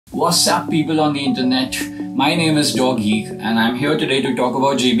What's up people on the internet? My name is DAWgeek and I'm here today to talk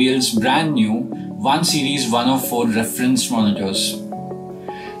about JBL's brand new 1 Series 104 reference monitors.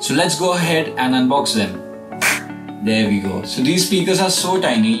 So let's go ahead and unbox them. There we go. So these speakers are so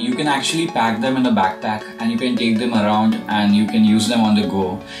tiny, you can actually pack them in a backpack and you can take them around and you can use them on the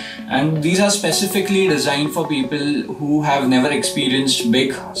go. And these are specifically designed for people who have never experienced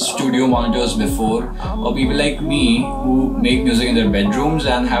big studio monitors before, or people like me who make music in their bedrooms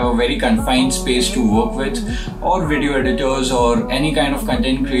and have a very confined space to work with, or video editors or any kind of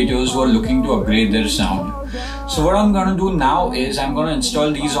content creators who are looking to upgrade their sound. So what I'm gonna do now is I'm gonna install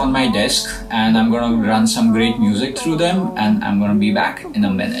these on my desk and I'm gonna run some great music through them, and I'm gonna be back in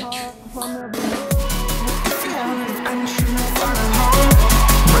a minute.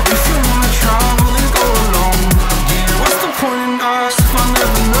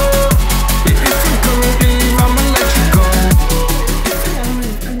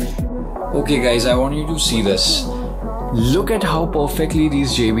 Okay guys, I want you to see this. Look at how perfectly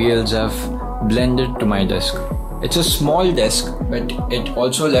these JBLs have blended to my desk. It's a small desk, but it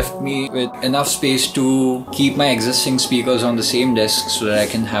also left me with enough space to keep my existing speakers on the same desk so that I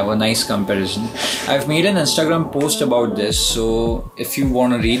can have a nice comparison. I've made an Instagram post about this, so if you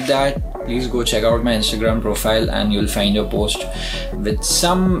want to read that, please go check out my Instagram profile and you'll find a post with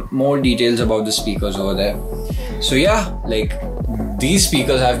some more details about the speakers over there. So yeah, like, these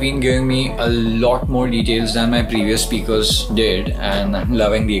speakers have been giving me a lot more details than my previous speakers did, and I'm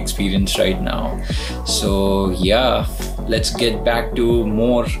loving the experience right now. So yeah, let's get back to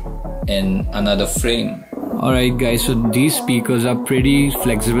more in another frame. Alright guys, so these speakers are pretty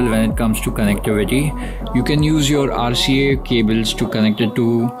flexible when it comes to connectivity. You can use your RCA cables to connect it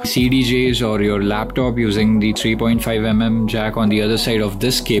to CDJs or your laptop using the 3.5mm jack on the other side of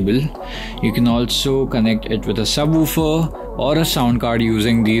this cable. You can also connect it with a subwoofer or a sound card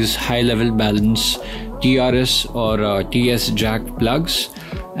using these high level balance TRS or TS jack plugs.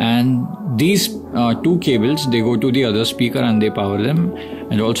 And these two cables, they go to the other speaker and they power them.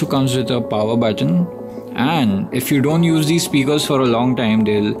 It also comes with a power button. And if you don't use these speakers for a long time,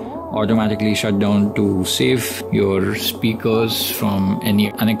 they'll automatically shut down to save your speakers from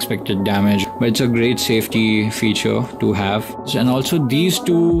any unexpected damage. But it's a great safety feature to have. And also these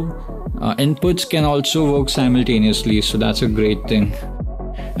two inputs can also work simultaneously, so that's a great thing.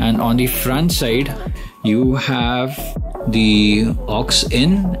 And on the front side, you have the aux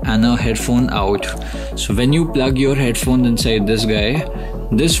in and a headphone out. So when you plug your headphones inside this guy,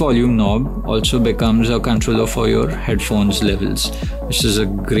 this volume knob also becomes a controller for your headphones levels, which is a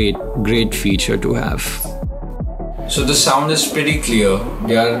great feature to have. So the sound is pretty clear,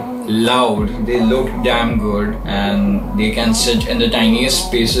 they are loud, they look damn good, and they can sit in the tiniest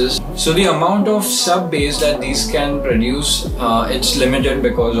spaces. So the amount of sub bass that these can produce, it's limited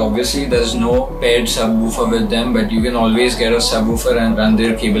because obviously there's no paired subwoofer with them, but you can always get a subwoofer and run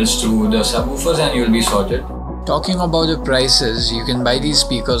their cables through the subwoofers and you'll be sorted. Talking about the prices, you can buy these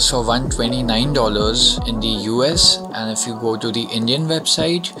speakers for $129 in the US, and if you go to the Indian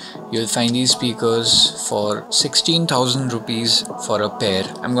website, you'll find these speakers for 16,000 rupees for a pair.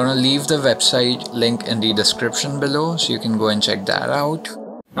 I'm gonna leave the website link in the description below so you can go and check that out.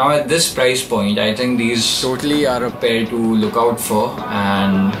 Now at this price point, I think these totally are a pair to look out for,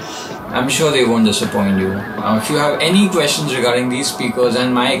 and I'm sure they won't disappoint you. Now if you have any questions regarding these speakers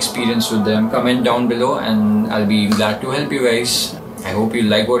and my experience with them, comment down below and I'll be glad to help you guys. I hope you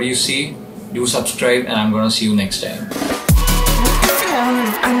like what you see. Do subscribe and I'm gonna see you next time.